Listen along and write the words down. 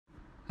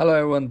Hello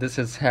everyone, this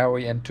is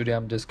Harry and today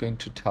I'm just going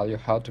to tell you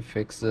how to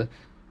fix the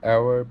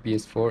error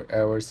PS4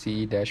 error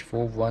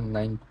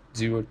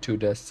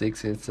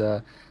CE-41902-6. It's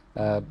a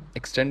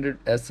extended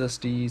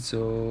SSD,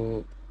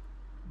 so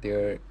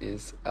there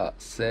is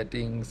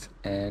settings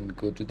and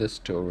go to the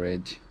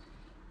storage.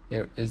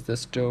 Here is the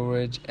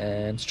storage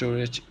and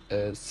storage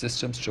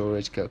system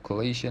storage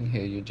calculation.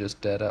 Here you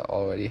just data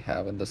already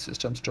have in the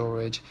system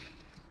storage,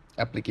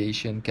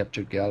 application,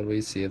 capture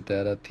gallery, save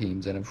data,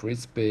 themes and free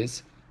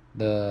space.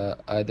 The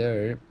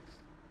other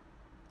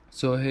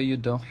So here you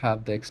don't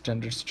have the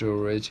extended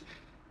storage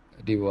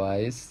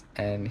device,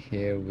 and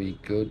here we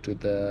go to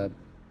the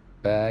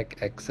back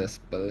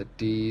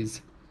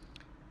accessibilities,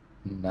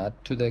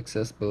 not to the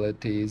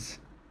accessibilities,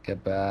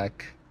 get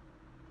back.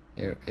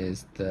 Here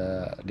is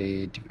the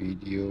date,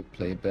 video,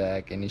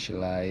 playback,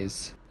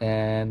 initialize,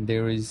 and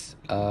there is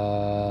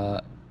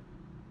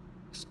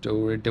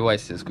storage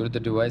devices. Go to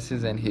the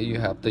devices, and here you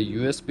have the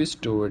USB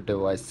storage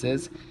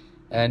devices,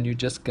 and you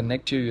just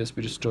connect your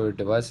USB to storage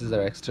devices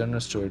or external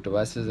storage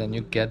devices and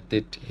you get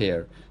it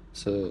here.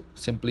 So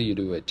simply you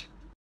do it.